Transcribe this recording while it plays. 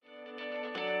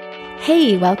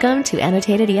Hey, welcome to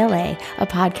Annotated ELA, a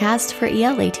podcast for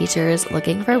ELA teachers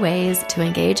looking for ways to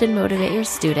engage and motivate your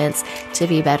students to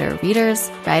be better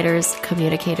readers, writers,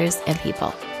 communicators, and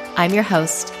people. I'm your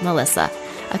host, Melissa,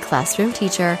 a classroom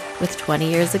teacher with 20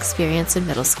 years experience in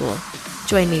middle school.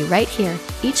 Join me right here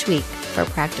each week for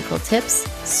practical tips,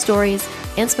 stories,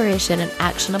 inspiration, and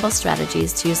actionable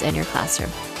strategies to use in your classroom,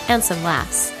 and some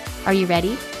laughs. Are you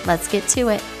ready? Let's get to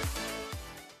it.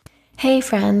 Hey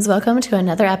friends, welcome to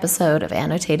another episode of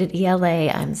Annotated ELA.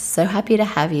 I'm so happy to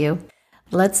have you.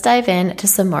 Let's dive into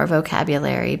some more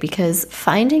vocabulary because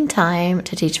finding time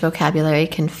to teach vocabulary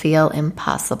can feel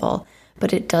impossible,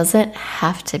 but it doesn't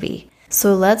have to be.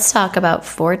 So let's talk about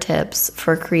 4 tips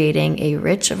for creating a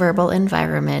rich verbal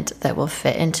environment that will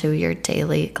fit into your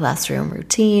daily classroom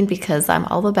routine, because I'm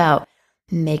all about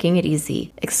making it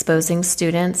easy. Exposing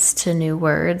students to new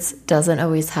words doesn't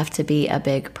always have to be a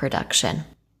big production.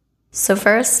 So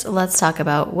first, let's talk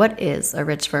about what is a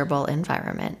rich verbal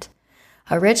environment.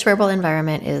 A rich verbal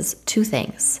environment is 2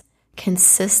 things: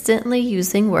 consistently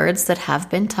using words that have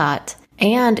been taught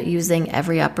and using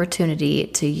every opportunity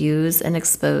to use and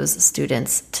expose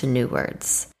students to new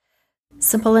words.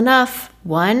 Simple enough.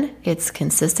 1, it's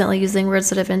consistently using words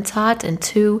that have been taught, and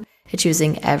 2, it's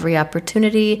using every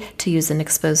opportunity to use and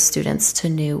expose students to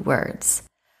new words.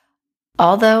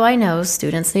 Although I know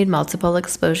students need multiple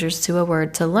exposures to a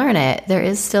word to learn it, there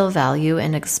is still value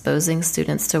in exposing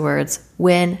students to words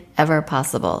whenever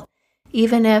possible,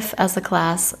 even if, as a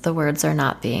class, the words are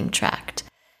not being tracked.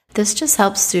 This just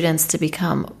helps students to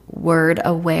become word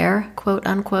aware, quote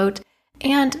unquote,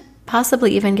 and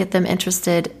possibly even get them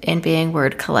interested in being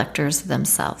word collectors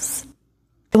themselves.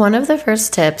 One of the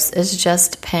first tips is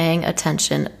just paying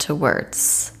attention to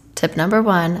words. Tip number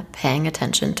 1, paying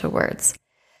attention to words.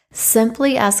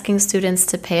 Simply asking students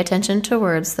to pay attention to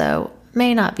words, though,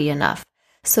 may not be enough.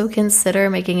 So consider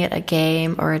making it a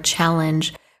game or a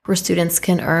challenge where students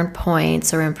can earn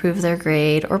points or improve their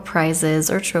grade or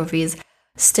prizes or trophies,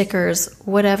 stickers,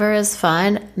 whatever is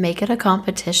fun. Make it a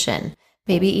competition.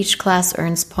 Maybe each class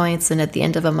earns points, and at the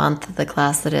end of a month, the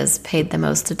class that has paid the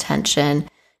most attention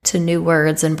to new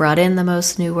words and brought in the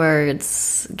most new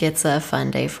words gets a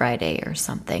Fun Day Friday or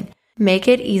something. Make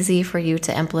it easy for you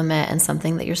to implement and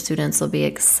something that your students will be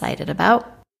excited about.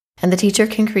 And the teacher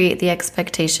can create the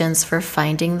expectations for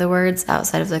finding the words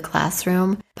outside of the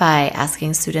classroom by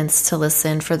asking students to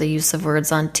listen for the use of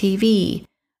words on TV.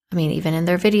 Even in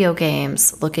their video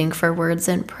games, looking for words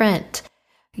in print,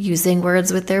 using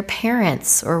words with their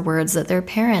parents or words that their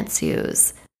parents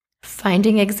use,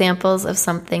 finding examples of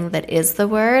something that is the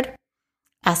word,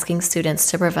 asking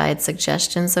students to provide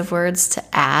suggestions of words to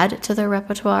add to their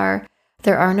repertoire.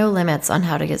 There are no limits on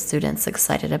how to get students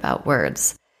excited about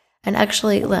words. And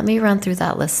actually, let me run through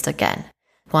that list again.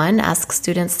 1, ask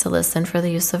students to listen for the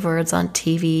use of words on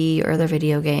TV or their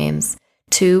video games.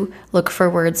 2, look for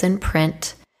words in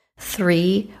print.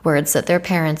 3, words that their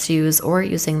parents use or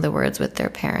using the words with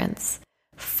their parents.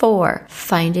 4,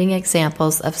 finding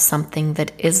examples of something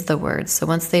that is the word. So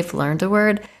once they've learned a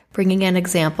word, bringing in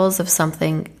examples of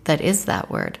something that is that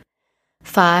word.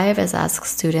 5 is ask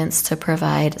students to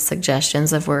provide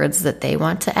suggestions of words that they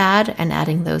want to add and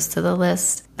adding those to the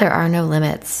list. There are no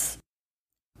limits.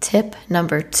 Tip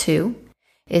number 2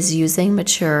 is using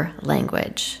mature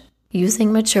language.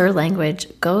 Using mature language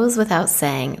goes without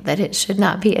saying that it should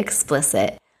not be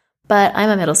explicit, but I'm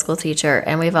a middle school teacher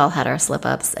and we've all had our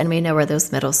slip-ups and we know where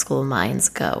those middle school minds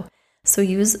go. So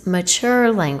use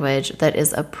mature language that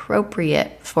is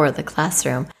appropriate for the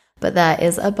classroom, but that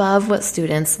is above what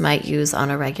students might use on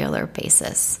a regular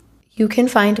basis. You can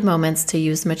find moments to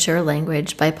use mature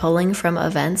language by pulling from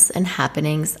events and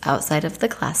happenings outside of the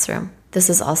classroom. This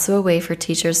is also a way for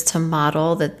teachers to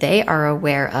model that they are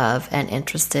aware of and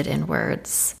interested in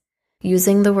words.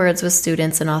 Using the words with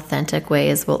students in authentic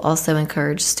ways will also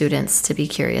encourage students to be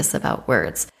curious about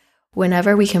words.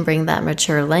 Whenever we can bring that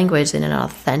mature language in an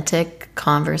authentic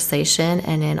conversation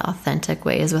and in authentic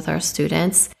ways with our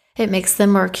students, it makes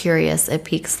them more curious. It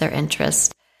piques their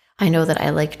interest. I know that I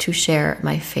like to share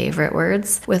my favorite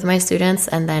words with my students,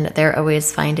 and then they're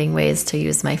always finding ways to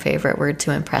use my favorite word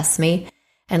to impress me.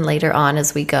 And later on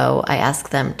as we go, I ask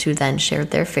them to then share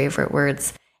their favorite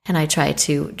words, and I try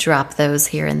to drop those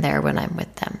here and there when I'm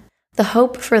with them. The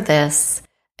hope for this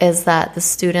is that the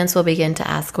students will begin to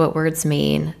ask what words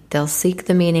mean. They'll seek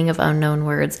the meaning of unknown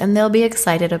words, and they'll be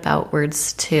excited about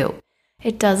words too.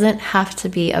 It doesn't have to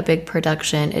be a big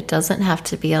production. It doesn't have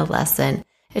to be a lesson.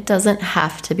 It doesn't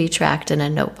have to be tracked in a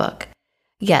notebook.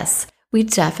 Yes, we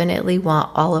definitely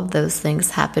want all of those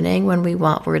things happening when we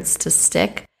want words to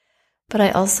stick, but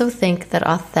I also think that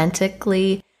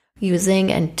authentically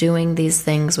using and doing these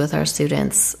things with our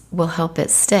students will help it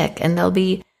stick, and they'll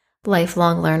be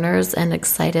lifelong learners and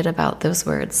excited about those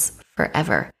words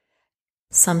forever.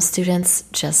 Some students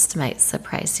just might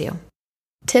surprise you.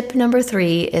 Tip number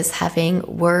 3 is having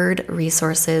word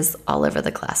resources all over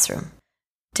the classroom.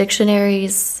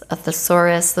 Dictionaries, a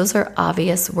thesaurus, those are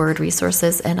obvious word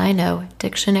resources, and I know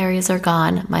dictionaries are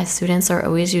gone. My students are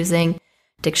always using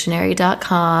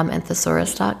dictionary.com and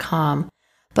thesaurus.com,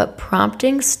 but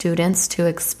prompting students to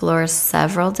explore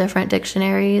several different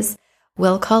dictionaries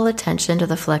will call attention to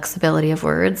the flexibility of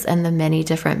words and the many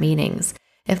different meanings.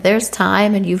 If there's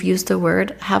time and you've used a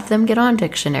word, have them get on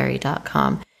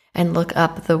dictionary.com and look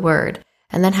up the word,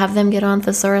 and then have them get on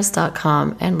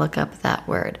thesaurus.com and look up that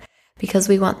word, because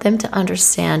we want them to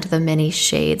understand the many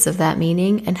shades of that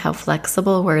meaning and how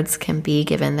flexible words can be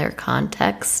given their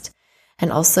context,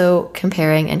 and also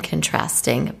comparing and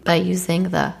contrasting by using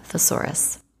the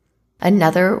thesaurus.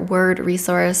 Another word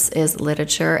resource is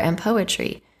literature and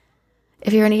poetry.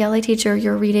 If you're an ELA teacher,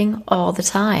 you're reading all the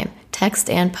time. Text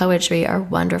and poetry are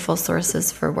wonderful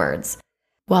sources for words.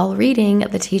 While reading,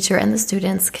 the teacher and the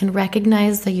students can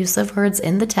recognize the use of words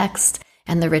in the text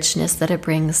and the richness that it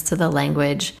brings to the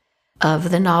language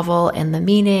of the novel and the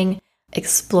meaning.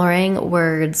 Exploring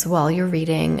words while you're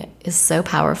reading is so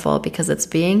powerful because it's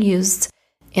being used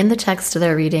in the text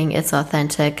they're reading, it's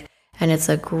authentic, and it's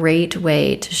a great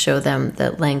way to show them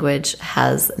that language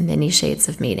has many shades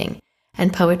of meaning.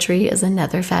 And poetry is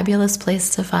another fabulous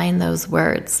place to find those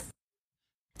words.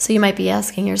 So you might be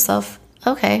asking yourself,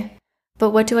 okay,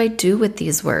 but what do I do with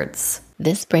these words?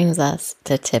 This brings us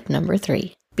to tip number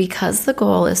 3. Because the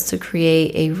goal is to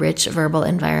create a rich verbal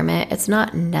environment, it's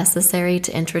not necessary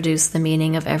to introduce the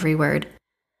meaning of every word.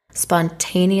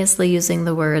 Spontaneously using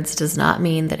the words does not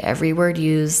mean that every word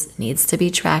used needs to be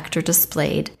tracked or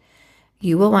displayed.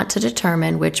 You will want to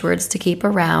determine which words to keep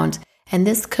around, and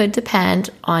this could depend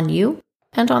on you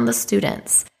and on the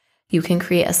students. You can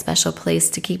create a special place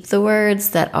to keep the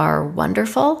words that are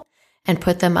wonderful and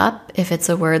put them up if it's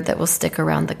a word that will stick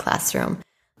around the classroom.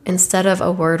 Instead of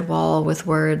a word wall with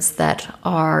words that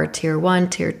are tier 1,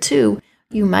 tier 2,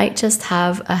 you might just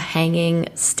have a hanging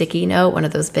sticky note, one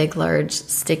of those big, large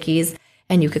stickies,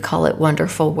 and you could call it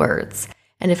wonderful words.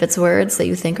 And if it's words that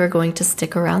you think are going to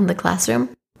stick around the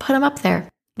classroom, put them up there.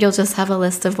 You'll just have a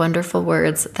list of wonderful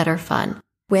words that are fun.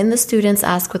 When the students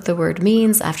ask what the word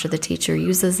means after the teacher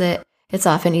uses it, it's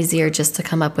often easier just to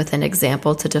come up with an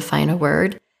example to define a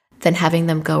word than having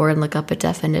them go and look up a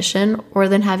definition, or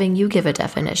than having you give a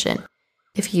definition.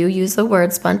 If you use a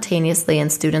word spontaneously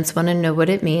and students want to know what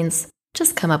it means,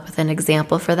 just come up with an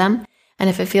example for them. And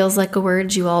if it feels like a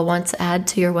word you all want to add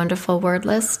to your wonderful word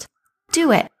list,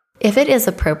 do it. If it is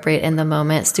appropriate in the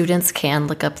moment, students can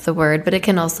look up the word, but it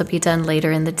can also be done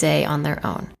later in the day on their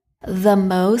own. The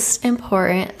most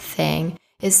important thing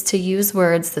is to use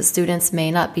words that students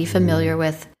may not be familiar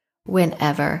with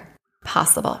whenever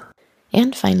possible.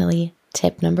 And finally,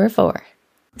 tip number 4.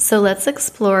 So let's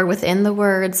explore within the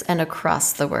words and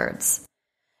across the words.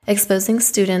 Exposing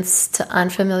students to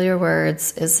unfamiliar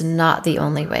words is not the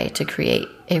only way to create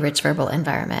a rich verbal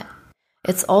environment.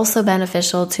 It's also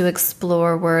beneficial to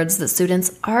explore words that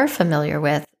students are familiar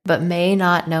with but may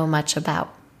not know much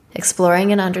about.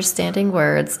 Exploring and understanding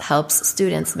words helps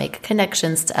students make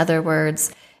connections to other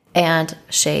words and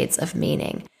shades of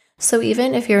meaning. So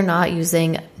even if you're not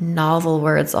using novel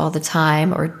words all the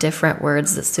time or different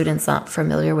words that students aren't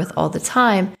familiar with all the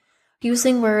time,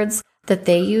 using words that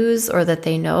they use or that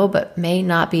they know but may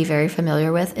not be very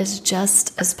familiar with is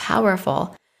just as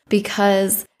powerful,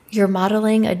 because you're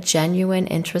modeling a genuine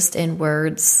interest in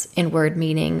words, in word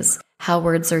meanings, how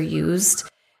words are used,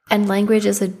 and language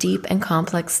is a deep and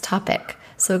complex topic.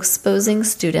 So exposing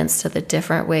students to the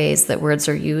different ways that words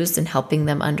are used and helping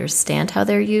them understand how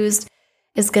they're used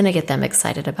is going to get them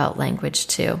excited about language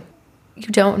too. You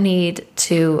don't need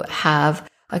to have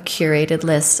a curated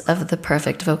list of the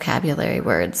perfect vocabulary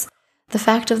words. The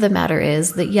fact of the matter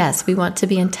is that yes, we want to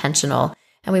be intentional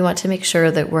and we want to make sure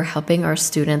that we're helping our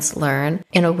students learn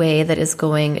in a way that is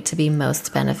going to be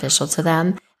most beneficial to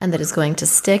them and that is going to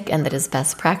stick and that is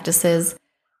best practices.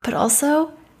 But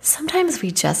also, sometimes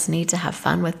we just need to have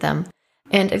fun with them.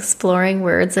 And exploring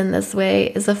words in this way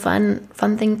is a fun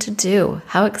thing to do.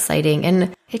 How exciting.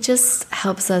 And it just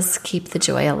helps us keep the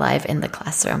joy alive in the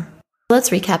classroom. Let's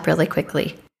recap really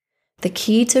quickly. The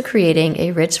key to creating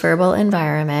a rich verbal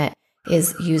environment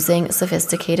is using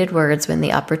sophisticated words when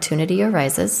the opportunity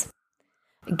arises,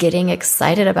 getting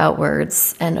excited about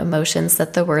words and emotions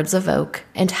that the words evoke,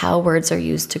 and how words are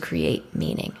used to create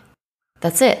meaning.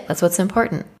 That's it. That's what's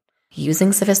important.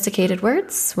 Using sophisticated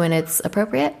words when it's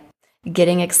appropriate,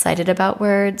 getting excited about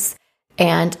words,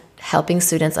 and helping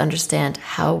students understand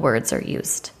how words are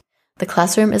used. The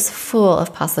classroom is full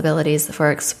of possibilities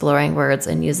for exploring words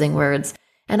and using words,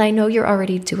 and I know you're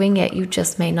already doing it, you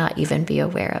just may not even be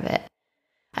aware of it.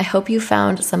 I hope you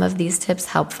found some of these tips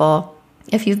helpful.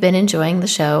 If you've been enjoying the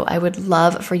show, I would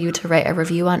love for you to write a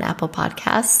review on Apple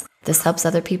Podcasts. This helps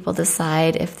other people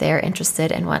decide if they're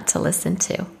interested and want to listen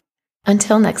too.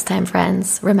 Until next time,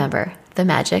 friends, remember, the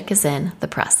magic is in the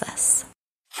process.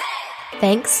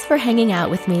 Thanks for hanging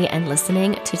out with me and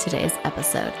listening to today's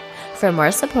episode. For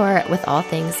more support with all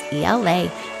things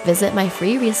ELA, visit my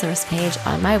free resource page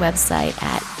on my website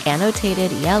at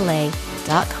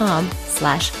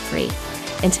annotatedela.com/free.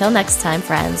 Until next time,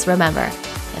 friends, remember,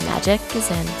 the magic is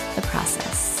in the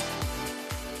process.